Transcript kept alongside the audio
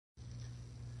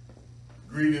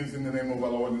Greetings in the name of our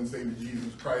Lord and Savior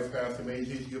Jesus Christ. Pastor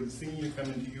Major here, the senior,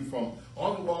 coming to you from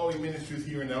On the Wall Ministries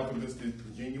here in Alta Vista,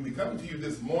 Virginia. We coming to you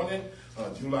this morning,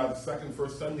 July the 2nd,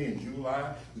 first Sunday in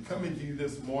July. We coming to you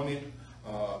this morning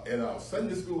at our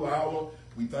Sunday school hour.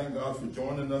 We thank God for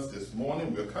joining us this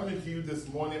morning. We're coming to you this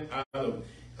morning out of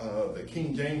the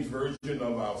King James Version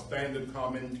of our standard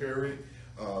commentary.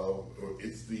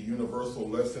 It's the universal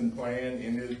lesson plan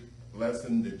in it.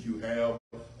 Lesson that you have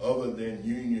other than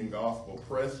Union Gospel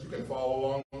Press, you can follow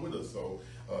along with us. So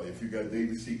if you got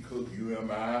David C. Cook,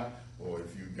 UMI, or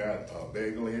if you got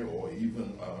Begley, or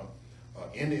even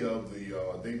any of the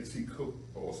David C. Cook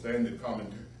or standard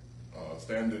commentary,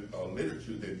 standard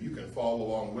literature, that you can follow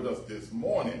along with us this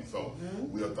morning. So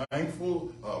we are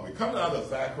thankful. We're coming out of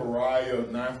Zechariah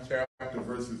 9th chapter,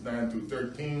 verses 9 through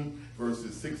 13,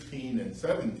 verses 16 and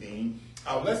 17.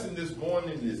 Our lesson this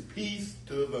morning is Peace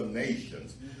to the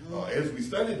Nations. As we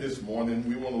study this morning,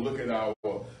 we want to look at our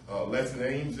lesson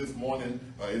aims this morning.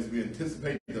 As we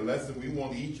anticipate the lesson, we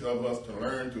want each of us to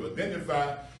learn to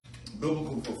identify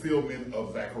biblical fulfillment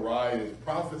of Zechariah's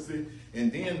prophecy,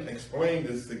 and then explain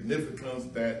the significance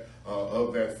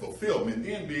of that fulfillment, and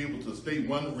then be able to state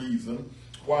one reason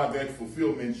why that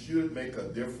fulfillment should make a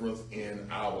difference in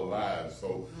our lives.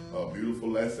 So a beautiful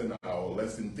lesson. Our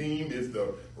lesson theme is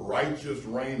the righteous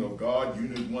reign of God.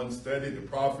 Unit 1 study, the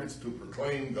prophets to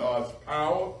proclaim God's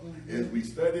power. As we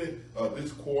study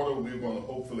this quarter, we're going to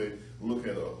hopefully look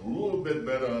at a little bit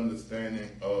better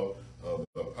understanding of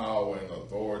the power and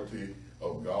authority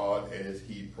of God as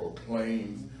he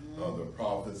proclaims the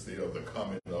prophecy of the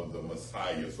coming of the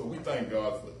Messiah. So we thank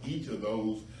God for each of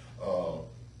those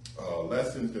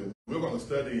lessons that we're going to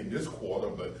study in this quarter,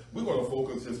 but we're going to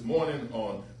focus this morning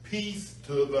on peace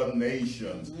to the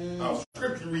nations. Our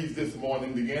scripture reads this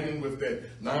morning, beginning with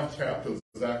that 9th chapter of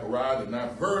Zechariah, the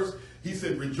 9th verse. He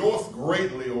said, "Rejoice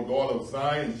greatly, O daughter of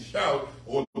Zion, shout,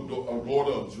 O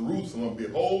daughter of Jerusalem.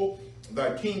 Behold,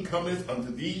 thy king cometh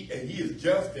unto thee, and he is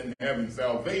just and having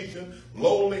salvation,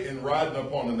 lowly and riding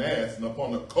upon an ass, and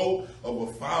upon the coat of a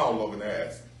foal of an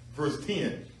ass." Verse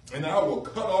 10, "And I will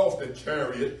cut off the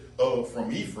chariot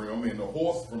from Ephraim, and the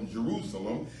horse from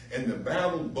Jerusalem, and the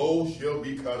battle bow shall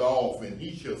be cut off, and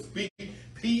he shall speak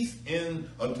peace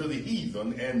unto the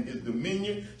heathen, and his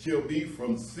dominion shall be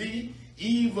from sea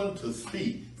even to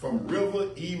sea, from river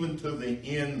even to the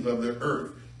ends of the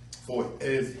earth. For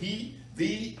as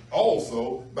thee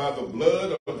also by the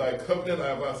blood of thy covenant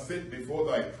have I set before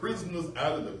thy prisoners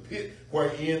out of the pit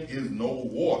wherein is no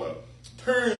water.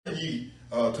 Turn ye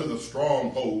to the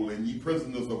stronghold, and ye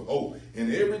prisoners of hope.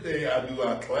 And every day I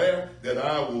declare that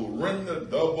I will render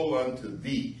double unto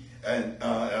thee. And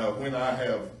when I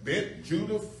have bent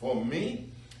Judah for me,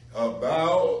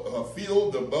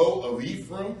 filled the bow of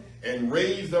Ephraim, and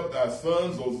raised up thy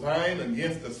sons, O Zion,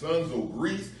 against the sons of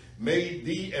Greece, made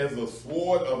thee as a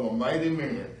sword of a mighty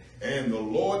man. And the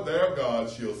Lord their God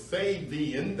shall save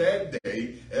thee in that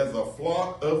day as a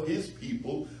flock of his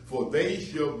people, for they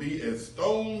shall be as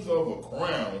stones of a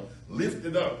crown,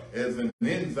 lifted up as an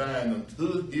ensign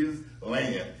unto his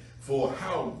land. For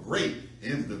how great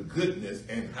is the goodness,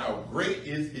 and how great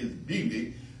is his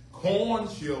beauty! Corn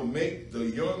shall make the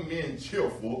young men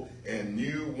cheerful, and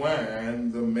new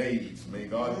wine the maids." May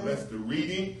God bless the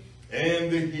reading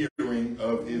and the hearing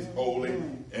of his holy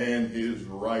and his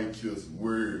righteous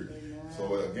word.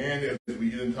 So again, as we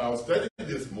get into our study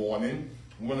this morning,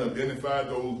 we want to identify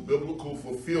those biblical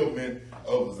fulfillment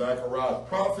of Zechariah's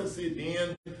prophecy,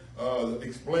 then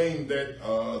explain that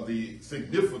the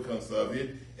significance of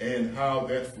it and how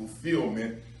that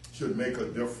fulfillment should make a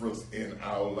difference in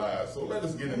our lives. So let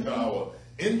us get into our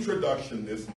introduction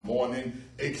this morning.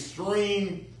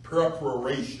 Extreme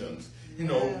preparations.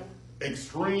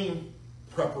 Extreme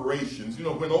preparations.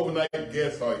 When overnight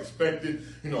guests are expected,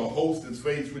 a host is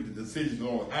faced with the decision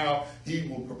on how he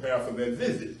will prepare for that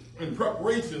visit. And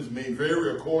preparations may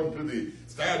vary according to the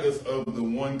status of the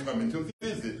one coming to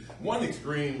visit. One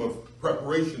extreme of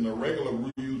preparation, a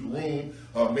regular used room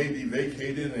may be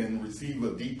vacated and receive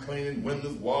a deep cleaning,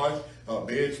 windows washed,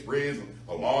 bedspreads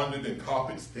laundered, and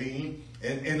carpet steamed.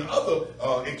 And other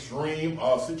extreme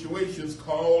situations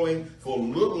calling for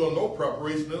little or no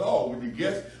preparation at all, with the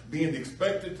guests being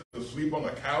expected to sleep on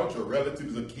a couch, or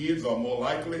relatives or kids are more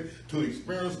likely to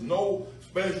experience no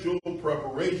special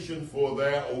preparation for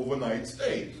their overnight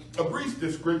stay. A brief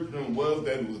description was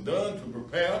that it was done to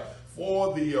prepare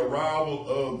for the arrival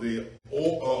of the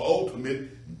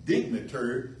ultimate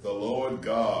dignitary, the Lord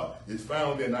God. It's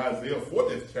found in Isaiah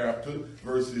 40th chapter,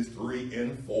 verses 3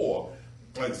 and 4.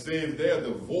 It says there,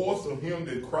 "The voice of him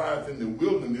that crieth in the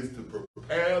wilderness to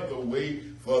prepare the way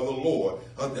for the Lord."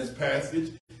 This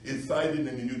passage is cited in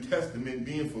the New Testament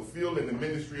being fulfilled in the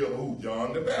ministry of who?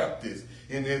 John the Baptist.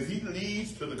 And as he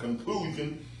leads to the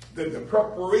conclusion that the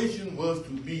preparation was to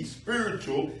be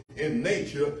spiritual in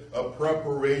nature, a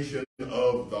preparation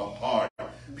of the heart.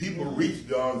 People reached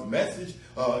John's message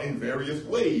in various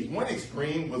ways. One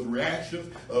extreme was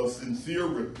reactions of sincere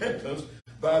repentance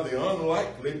by the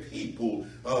unlikely people.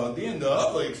 Then the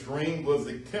other extreme was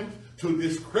attempts to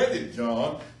discredit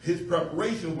John. His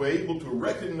preparation were able to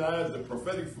recognize the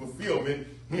prophetic fulfillment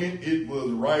when it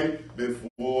was right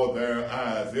before their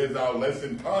eyes. There's our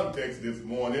lesson context this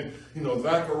morning. You know,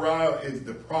 Zechariah is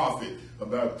the prophet.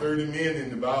 About 30 men in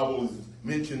the Bible is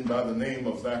mentioned by the name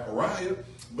of Zechariah,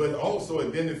 but also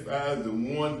identifies the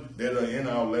one that are in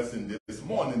our lesson this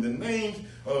morning. The names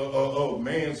of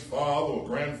man's father or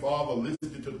grandfather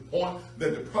listed to the point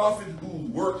that the prophet whose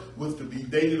work was to be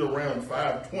dated around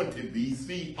 520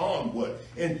 BC onward.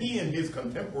 And he and his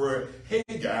contemporary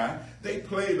Haggai, they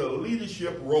played a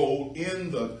leadership role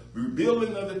in the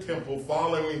rebuilding of the temple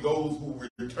following those who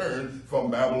returned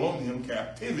from Babylonian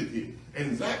captivity.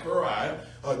 And Zechariah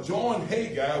joined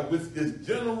Haggai with this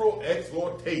general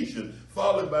exhortation,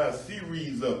 followed by a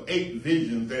series of 8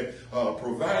 visions that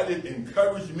provided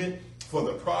encouragement for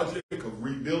the project of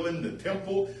rebuilding the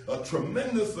temple,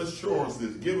 tremendous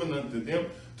assurances given unto them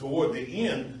toward the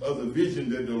end of the vision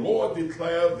that the Lord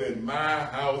declared that my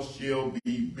house shall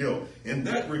be built. In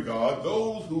that regard,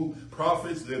 those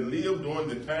prophets that lived during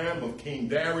the time of King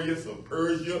Darius of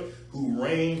Persia, who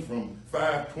reigned from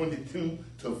 522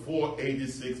 to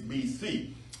 486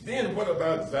 BC. Then what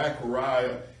about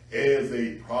Zechariah as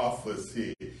a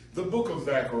prophecy? The book of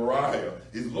Zechariah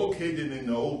is located in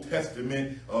the Old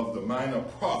Testament of the minor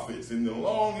prophets, and the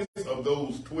longest of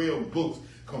those 12 books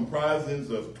comprises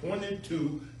of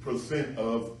 22%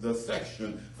 of the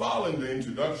section. Following the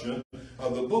introduction,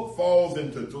 the book falls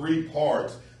into 3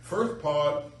 parts. First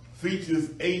part features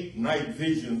 8 night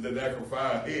visions that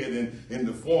Zechariah had, and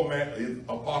the format is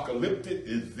apocalyptic,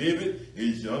 is vivid,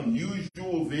 is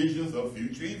unusual visions of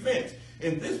future events.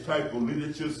 And this type of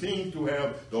literature seems to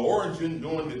have the origin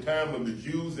during the time of the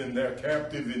Jews and their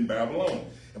captive in Babylon.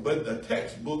 But the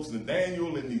textbooks of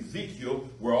Daniel and Ezekiel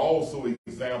were also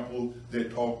examples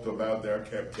that talked about their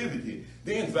captivity.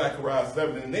 Then Zechariah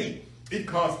 7 and 8, it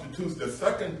constitutes the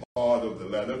second part of the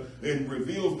letter and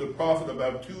reveals the prophet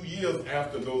about 2 years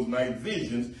after those night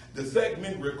visions. The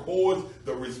segment records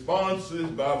the responses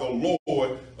by the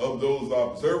Lord of those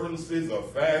observances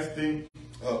of fasting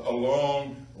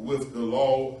along with the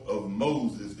law of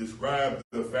Moses, described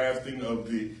the fasting of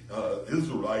the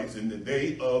Israelites in the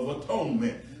Day of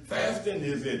Atonement. Fasting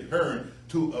is adherent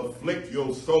to afflict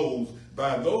your souls.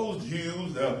 By those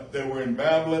Jews that were in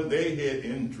Babylon, they had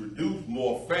introduced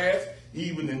more fast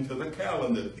even into the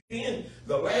calendar. Then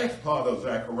the last part of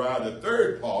Zechariah, the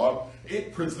third part,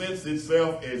 it presents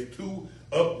itself as 2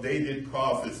 updated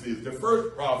prophecies. The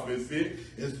first prophecy,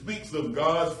 it speaks of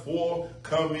God's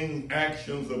forthcoming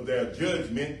actions of their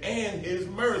judgment and his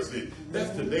mercy.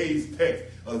 That's today's text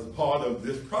as part of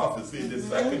this prophecy. The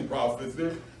second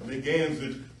prophecy begins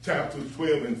with chapters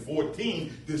 12 and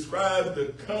 14, describes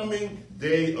the coming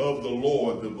day of the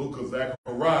Lord. The book of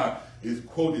Zechariah is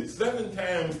quoted 7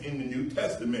 times in the New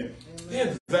Testament.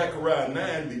 Then Zechariah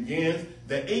 9 begins.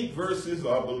 The 8 verses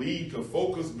are believed to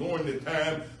focus during the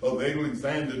time of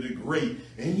Alexander the Great,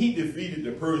 and he defeated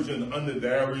the Persian under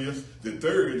Darius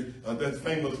III. That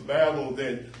famous battle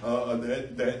that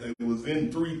was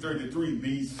in 333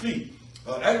 BC.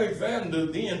 Alexander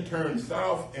then turned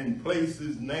south and placed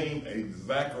his name as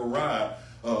Zechariah.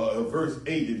 Verse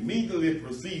 8 immediately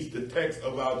precedes the text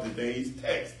of our today's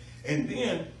text. And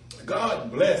then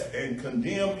God blessed and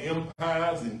condemned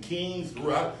empires and kings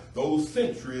throughout those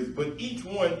centuries, but each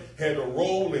one had a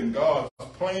role in God's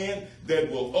plan that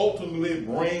will ultimately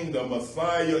bring the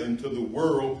Messiah into the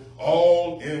world,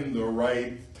 all in the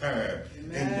right time.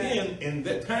 Amen. And then in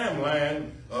the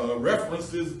timeline,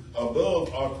 references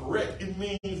above are correct. It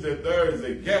means that there is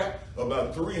a gap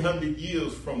about 300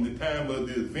 years from the time of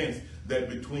the events that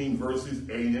between verses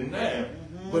 8 and 9.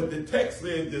 But the text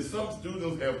says that some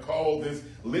students have called this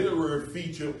literary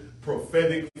feature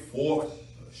prophetic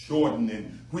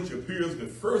foreshortening, which appears at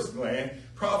first glance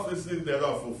prophecies that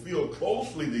are fulfilled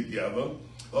closely together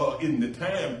in the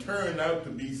time turn out to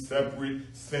be separate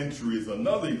centuries.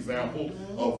 Another example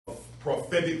of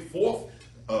prophetic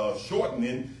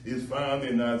foreshortening is found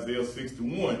in Isaiah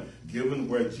 61, given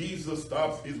where Jesus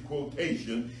stops his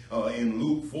quotation in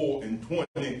Luke 4 and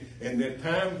 20, and that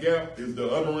time gap is the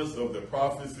utterance of the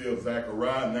prophecy of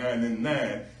Zechariah 9 and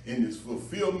 9, and its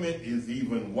fulfillment is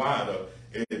even wider,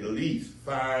 at least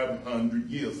 500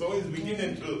 years. So as we get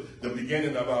into the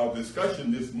beginning of our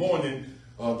discussion this morning,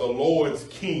 the Lord's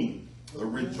King, the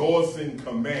rejoicing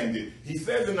commanded. He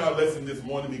says in our lesson this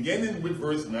morning, beginning with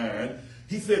verse 9,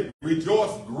 he said,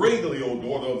 rejoice greatly, O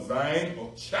daughter of Zion,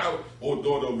 or shout, O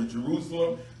daughter of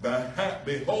Jerusalem,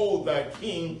 behold, thy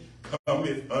king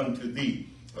cometh unto thee.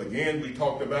 Again, we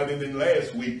talked about it in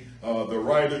last week. The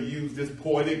writer used this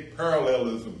poetic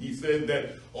parallelism. He said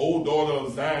that, O daughter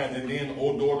of Zion, and then,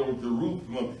 O daughter of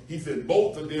Jerusalem. He said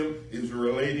both of them is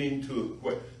relating to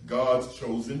what? God's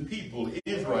chosen people.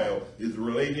 Israel is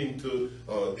relating to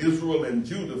Israel and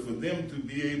Judah, for them to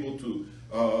be able to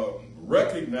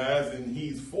recognize, and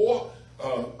he's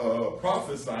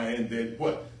prophesying that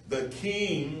what? The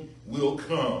king will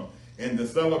come. And the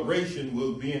celebration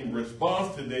will be in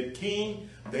response to that king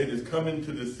that is coming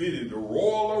to the city, the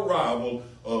royal arrival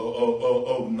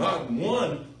of not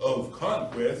one of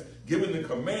conquest, giving the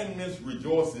commandments,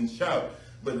 rejoice and shout.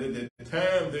 But at the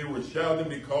time they were shouting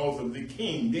because of the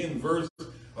king. Then verse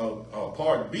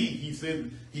part B, he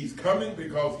said he's coming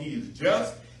because he is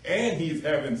just and he's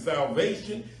having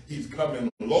salvation. He's coming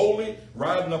lowly,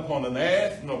 riding upon an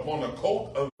ass and upon a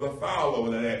coat of the foal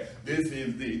of an ass. This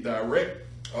is the direct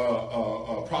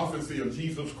prophecy of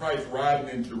Jesus Christ riding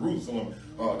in Jerusalem,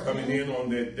 coming in on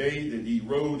that day that he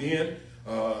rode in.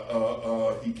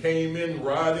 He came in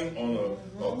riding on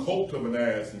a colt of an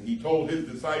ass, and he told his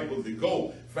disciples to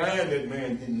go find that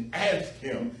man and ask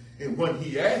him. And when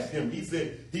he asked him, he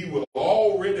said he will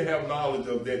already have knowledge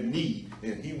of that need,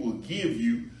 and he will give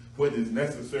you what is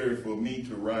necessary for me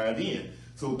to ride in.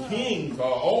 So kings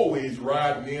are always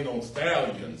riding in on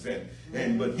stallions,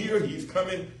 but here he's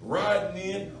coming riding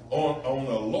in on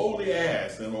a lowly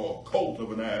ass and or a colt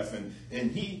of an ass,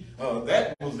 and he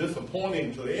that was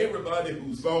disappointing to everybody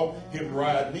who saw him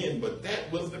riding in, but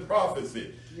that was the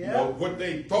prophecy. Yeah. You know, what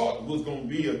they thought was going to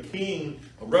be a king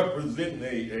representing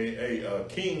a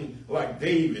king like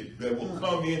David that will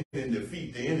come in and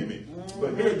defeat the enemy.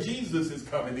 But here Jesus is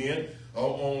coming in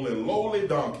on a lowly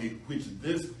donkey, which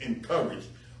this encouraged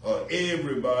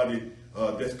everybody.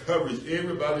 That's courage.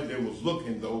 Everybody that was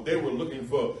looking, though, they were looking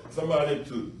for somebody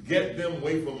to get them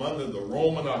away from under the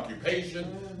Roman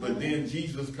occupation. But then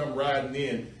Jesus come riding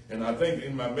in, and I think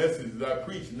in my message that I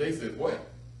preached, they said, "What?"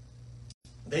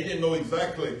 They didn't know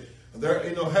exactly. Have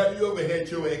you ever had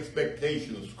your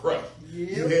expectations crushed? Yep.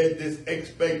 You had this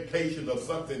expectation of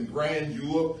something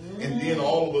grandeur, and then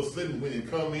all of a sudden when it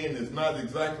come in, it's not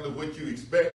exactly what you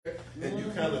expect, and you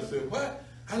kind of say, "What?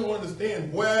 I don't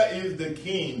understand. Where is the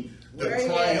king, the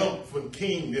triumphant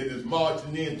king that is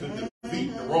marching in to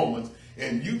defeat the Romans?"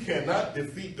 And you cannot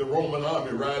defeat the Roman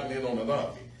army riding in on a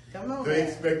donkey. They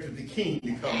expected the king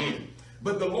to come in.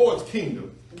 But the Lord's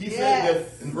kingdom, he said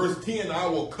that in verse 10, I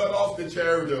will cut off the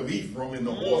chariot of Ephraim and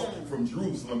the horse from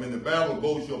Jerusalem, and the battle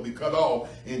bow shall be cut off,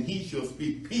 and he shall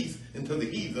speak peace unto the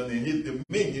heathen, and his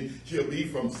dominion shall be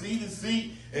from sea to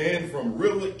sea, and from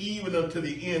river even unto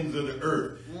the ends of the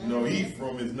earth. You know,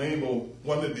 Ephraim is named of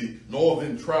one of the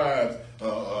northern tribes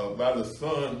by the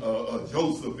son of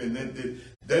Joseph, and that the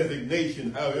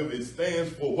designation, however, it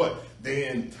stands for what? The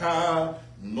entire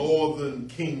northern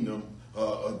kingdom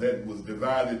that was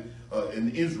divided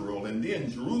in Israel. And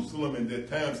then Jerusalem in that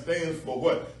time stands for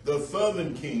what? The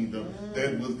southern kingdom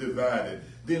that was divided.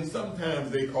 Then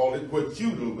sometimes they call it what?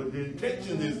 Judah. But the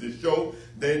intention is to show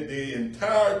that the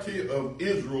entirety of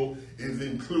Israel is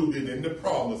included in the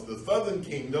promise. The southern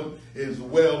kingdom as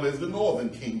well as the northern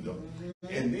kingdom.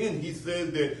 And then he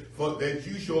says that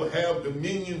you shall have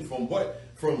dominion from what?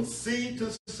 From sea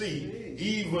to sea,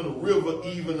 even river,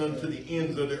 even unto the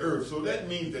ends of the earth. So that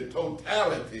means the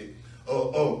totality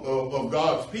of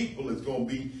God's people is going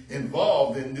to be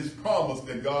involved in this promise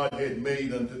that God had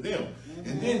made unto them.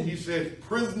 And then he says,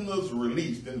 prisoners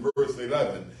released in verse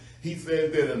 11. He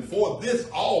says that, and for this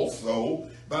also,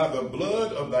 by the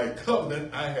blood of thy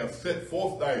covenant, I have set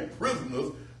forth thy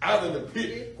prisoners out of the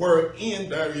pit wherein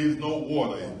there is no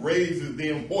water. It raises the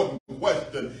important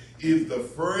question, is the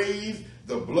phrase,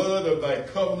 the blood of thy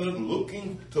covenant,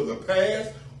 looking to the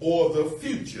past or the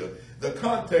future? The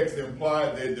context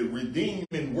implied that the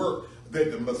redeeming work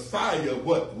that the Messiah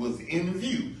was in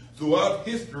view. Throughout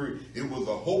history, it was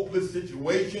a hopeless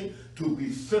situation to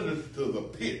be sentenced to the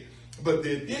pit. But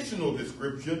the additional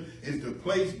description is the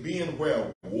place being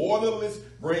where waterless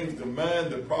brings to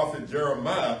mind the prophet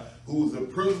Jeremiah, who was a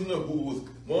prisoner who was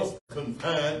once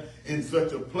confined in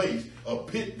such a place, a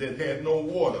pit that had no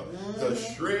water. The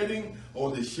shredding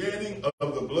or the shedding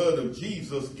of the blood of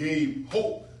Jesus gave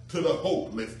hope to the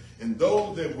hopeless. And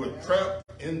those that were trapped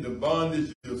in the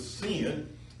bondage of sin,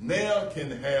 now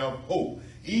can have hope.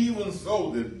 Even so,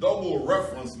 the double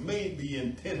reference may be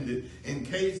intended in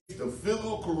case the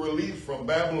physical release from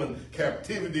Babylon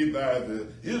captivity by the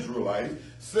Israelites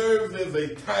serves as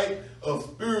a type of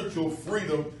spiritual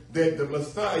freedom that the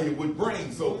Messiah would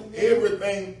bring. So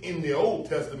everything in the Old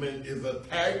Testament is a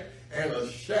type and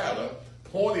a shadow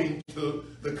pointing to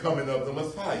the coming of the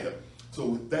Messiah.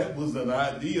 So that was an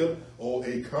idea or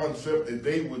a concept that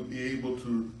they would be able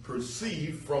to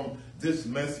perceive from this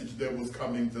message that was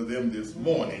coming to them this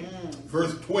morning.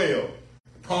 Verse 12,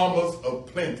 promise of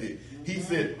plenty. He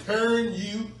said, turn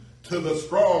you to the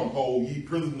stronghold, ye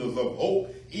prisoners of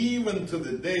hope, even to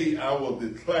the day I will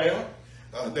declare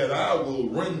that I will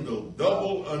render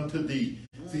double unto thee.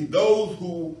 See, those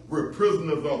who were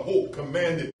prisoners of hope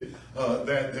commanded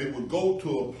that they would go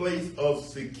to a place of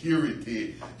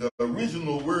security. The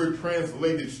original word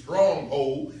translated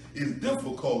stronghold is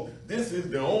difficult. This is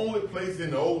the only place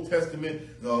in the Old Testament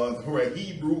where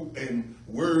Hebrew and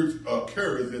words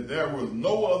occurs that there was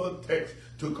no other text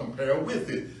to compare with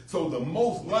it. So the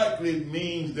most likely it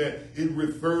means that it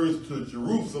refers to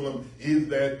Jerusalem, is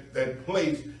that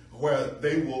place where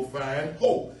they will find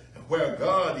hope, where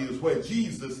God is, where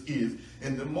Jesus is.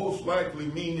 And the most likely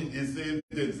meaning is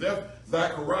that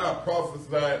Zechariah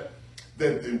prophesied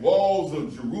that the walls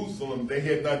of Jerusalem, they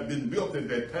had not been built at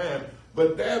that time,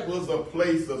 but that was a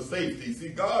place of safety. See,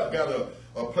 God got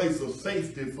a place of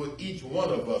safety for each one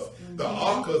of us. The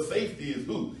ark of safety is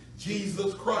who?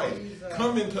 Jesus Christ.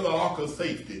 Come into the ark of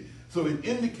safety. So it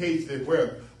indicates that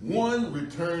where one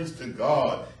returns to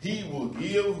God, he will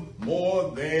give more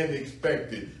than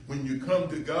expected. When you come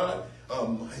to God,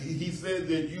 he said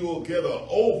that you will get an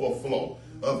overflow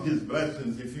of his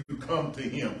blessings if you come to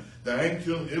him. The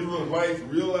ancient Israelites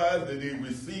realized that they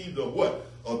received a what?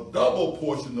 A double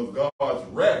portion of God's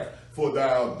wrath for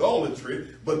their idolatry,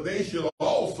 but they should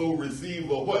also receive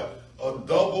a what? A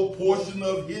double portion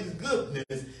of his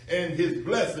goodness and his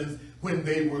blessings when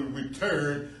they would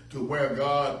return to where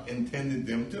God intended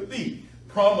them to be.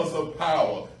 Promise of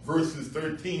power, verses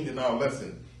 13 in our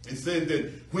lesson. It said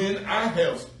that when I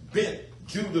have spent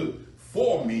Judah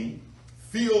for me,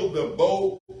 filled the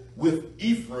bow with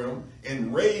Ephraim,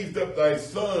 and raised up thy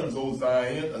sons, O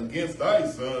Zion, against thy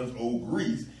sons, O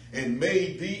Greece, and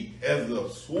made thee as the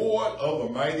sword of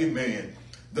a mighty man.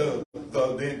 The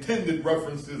intended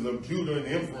references of Judah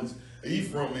and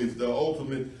Ephraim is the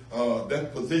ultimate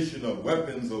deposition of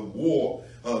weapons of war.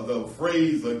 The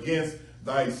phrase against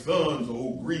thy sons,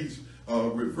 O Greece,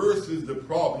 reverses the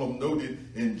problem noted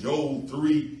in Joel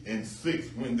 3 and 6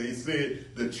 when they said,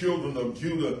 the children of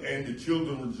Judah and the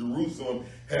children of Jerusalem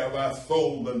have I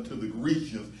sold unto the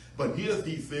Grecians. But here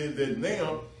he said that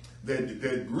now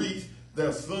that Greece,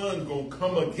 their sons going to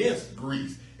come against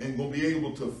Greece and going to be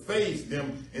able to face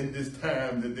them in this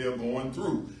time that they're going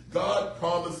through. God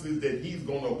promises that he's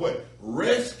going to what?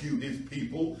 Rescue his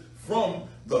people from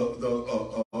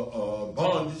the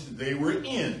bondage they were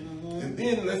in. And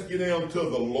then let's get down to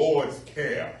the Lord's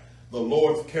care. The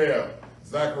Lord's care.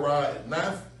 Zechariah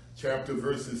 9th chapter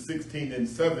verses 16 and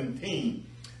 17.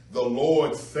 The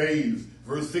Lord saves.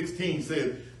 Verse 16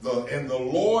 says, and the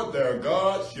Lord their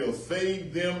God shall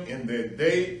save them in their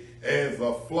day as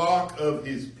a flock of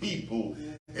his people,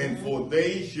 and for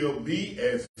they shall be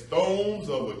as stones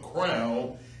of a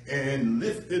crown, and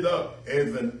lifted up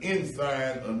as an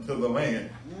ensign unto the land.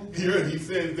 Here he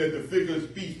says that the figure of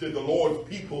speech that the Lord's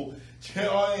people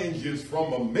changes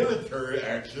from a military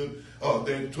action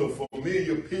to a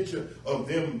familiar picture of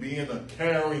them being a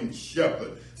caring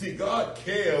shepherd. See, God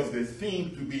cares that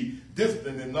seemed to be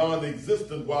distant and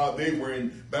non-existent while they were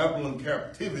in Babylon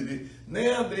captivity.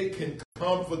 Now they can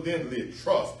confidently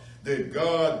trust that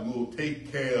God will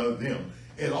take care of them.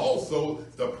 And also,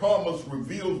 the promise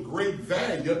reveals great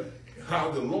value,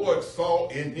 how the Lord saw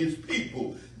in his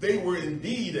people. They were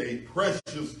indeed a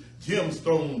precious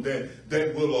gemstone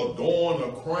that will adorn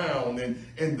a crown,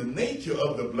 and the nature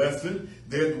of the blessing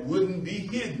that wouldn't be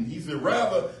hidden. He said,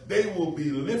 rather, they will be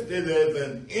lifted as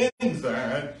an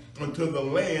ensign unto the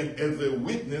land as a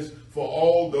witness for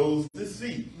all those to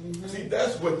see. See,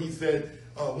 that's what he said.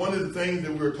 One of the things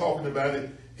that we were talking about,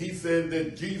 he said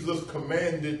that Jesus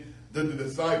commanded the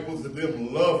disciples of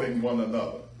them loving one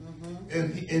another.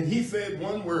 And he said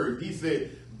one word. He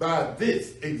said, by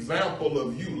this example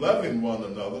of you loving one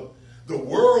another, the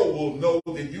world will know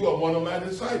that you are one of my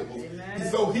disciples. Amen.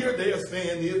 And so here they are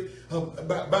saying is,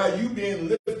 by you being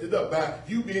lifted lifted up, by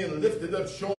you being lifted up,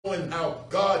 showing how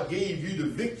God gave you the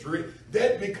victory,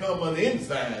 that become an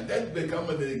ensign, that become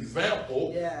an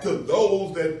example to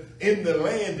those that in the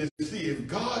land to see if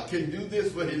God can do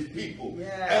this for his people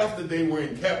after they were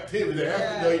in captivity,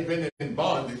 after they've been in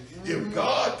bondage. If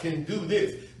God can do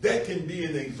this, that can be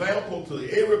an example to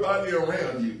everybody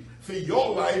around you. See,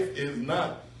 your life is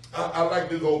not, I like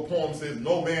this old poem says,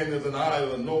 no man is an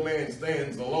island, no man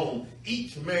stands alone.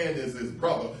 Each man is his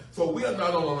brother. So we are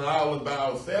not on an island by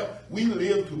ourselves. We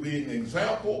live to be an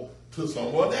example to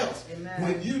someone else. Amen.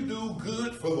 When you do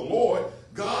good for the Lord,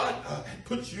 God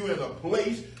puts you in a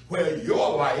place where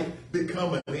your life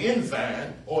become an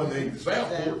ensign or an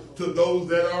example to those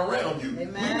that are around you.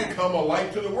 Amen. We become a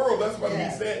light to the world. That's why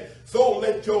he said, so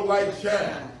let your light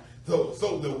shine.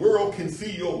 So the world can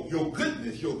see your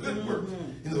goodness, your good work.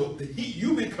 You know,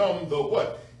 you become the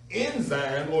what?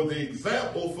 Ensign or the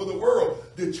example for the world.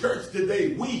 The church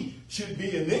today, we should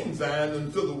be an ensign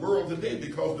unto the world today,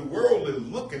 because the world is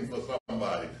looking for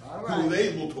somebody who is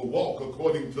able to walk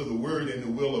according to the word and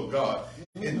the will of God.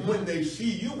 And when they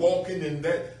see you walking in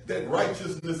that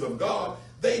righteousness of God,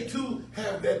 they too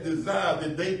have that desire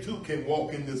that they too can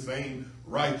walk in the same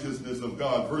righteousness of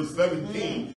God. Verse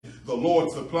 17, the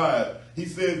Lord supplied. He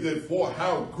says that for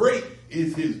how great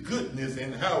is his goodness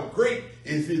and how great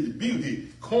is his beauty.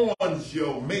 Corn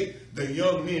shall make the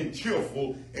young men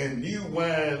cheerful and new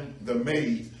wine the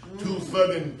maids. Two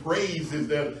sudden praises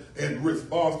that in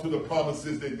response to the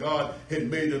promises that God had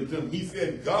made unto them. He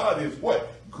said God is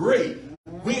what? Great.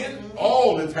 When?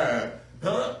 All the time.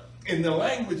 And the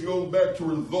language goes back to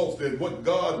results that what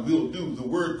God will do. The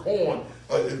word corn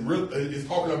is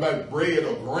talking about bread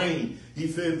or grain. He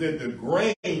says that the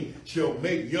grain shall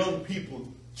make young people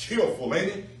cheerful,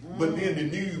 ain't it? But then the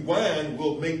new wine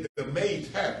will make the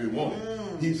maids happy, won't it?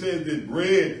 He says that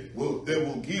bread will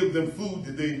give them food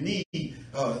that they need.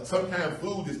 Sometimes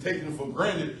food is taken for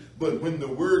granted, but when the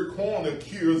word corn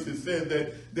occurs, it said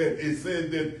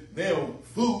that now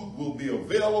food will be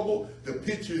available. The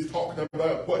picture is talking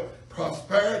about what?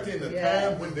 Prosperity in the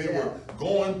time when they were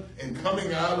going and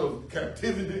coming out of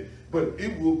captivity, but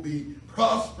it will be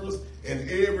prosperous and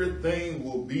everything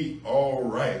will be all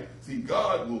right. See,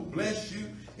 God will bless you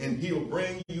and he'll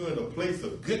bring you in a place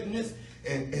of goodness,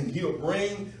 and he'll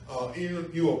bring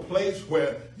you a place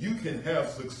where you can have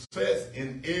success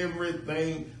and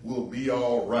everything will be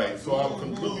all right. So our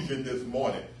conclusion this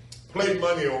morning, play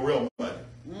money or real money.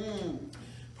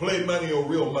 Play money or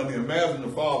real money. Imagine the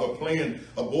father playing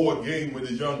a board game with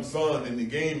his young son, and the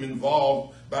game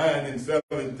involved buying and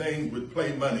selling things with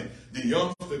play money. The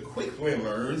youngster quickly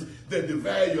learns that the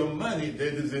value of money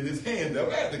that is in his hand. Now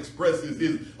that expresses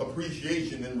his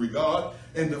appreciation and regard.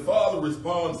 And the father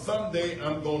responds, someday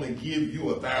I'm going to give you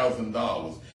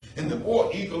 $1,000. And the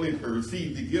boy eagerly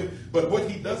received the gift. But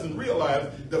what he doesn't realize,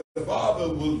 the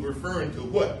father was referring to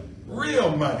what?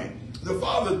 Real money. The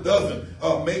father doesn't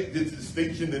make this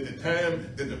distinction at the time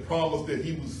that the promise that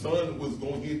his son was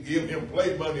going to give him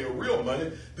play money or real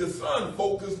money. The son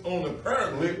focused on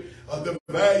apparently the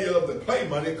value of the play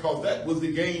money, because that was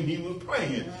the game he was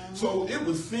playing. So it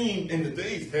was seen in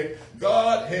today's text,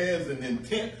 God has an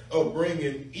intent of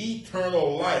bringing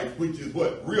eternal life, which is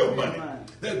what? Real money.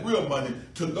 That real money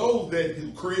to those that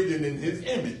he created in his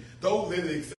image, those that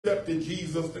accepted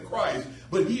Jesus the Christ.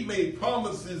 But he made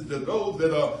promises to those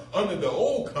that are under the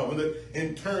old covenant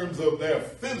in terms of their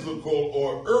physical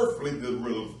or earthly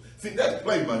derivative. See, that's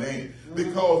play money, ain't it?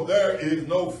 Because there is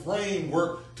no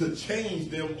framework to change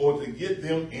them or to get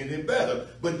them any better.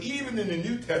 But even in the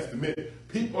New Testament,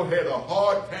 people had a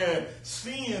hard time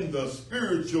seeing the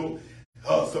spiritual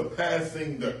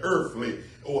surpassing the earthly,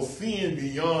 or seeing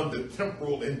beyond the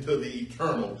temporal into the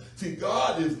eternal. See,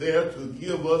 God is there to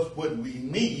give us what we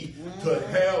need to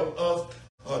have us,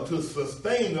 to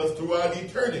sustain us throughout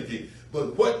eternity.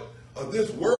 But what this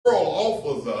world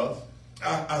offers us,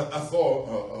 I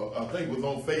saw, I think it was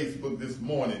on Facebook this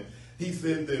morning, he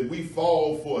said that we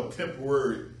fall for a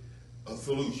temporary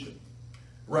solution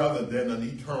rather than an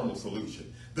eternal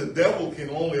solution. The devil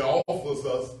can only offer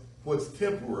us what's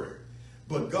temporary,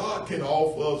 but God can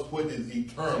offer us what is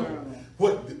eternal.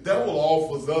 What the devil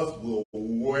offers us will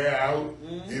wear out,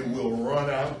 it will run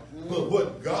out, but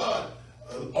what God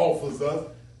offers us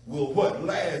will what?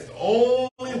 Last.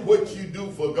 Only what you do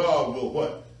for God will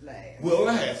what? Last. Will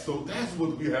last. So that's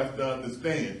what we have to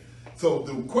understand. So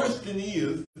the question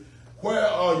is, where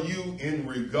are you in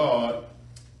regard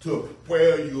to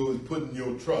where you're putting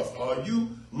your trust? Are you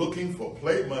looking for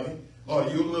play money? Or are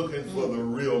you looking for the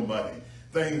real money?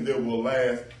 Things that will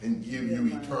last and give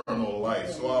you eternal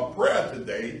life. So our prayer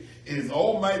today is,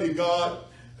 Almighty God,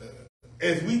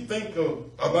 as we think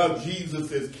about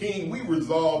Jesus as King, we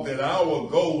resolve that our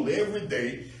goal every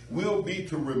day will be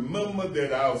to remember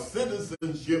that our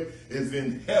citizenship is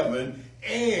in heaven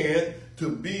and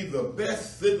to be the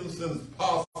best citizens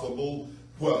possible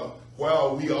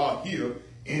while we are here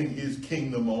in his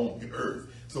kingdom on earth.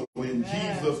 So in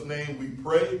Jesus' name we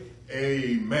pray,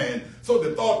 amen. So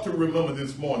the thought to remember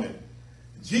this morning,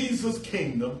 Jesus'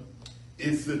 kingdom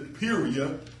is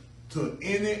superior to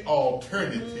any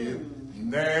alternative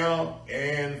now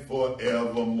and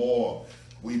forevermore.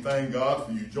 We thank God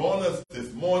for you. Join us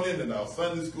this morning in our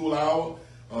Sunday school hour.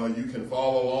 You can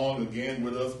follow along again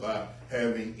with us by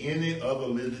having any other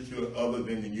literature other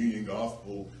than the Union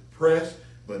Gospel Press,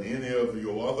 but any of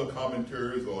your other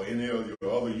commentaries or any of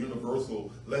your other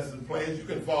universal lesson plans, you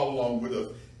can follow along with us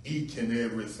each and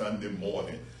every Sunday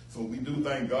morning. So we do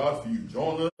thank God for you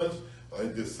joining us.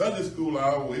 At this Sunday school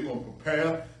hour, we're going to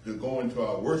prepare to go into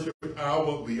our worship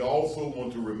hour. We also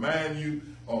want to remind you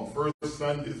on first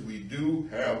Sundays, we do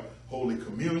have Holy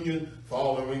Communion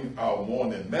following our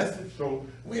morning message. So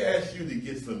we ask you to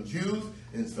get some juice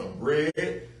and some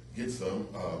bread, get some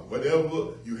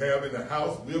whatever you have in the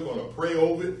house. We're going to pray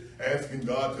over it, asking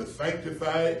God to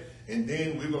sanctify it, and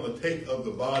then we're going to take of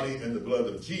the body and the blood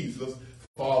of Jesus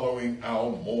following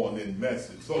our morning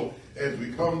message. So as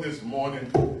we come this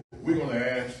morning, we're going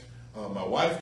to ask my wife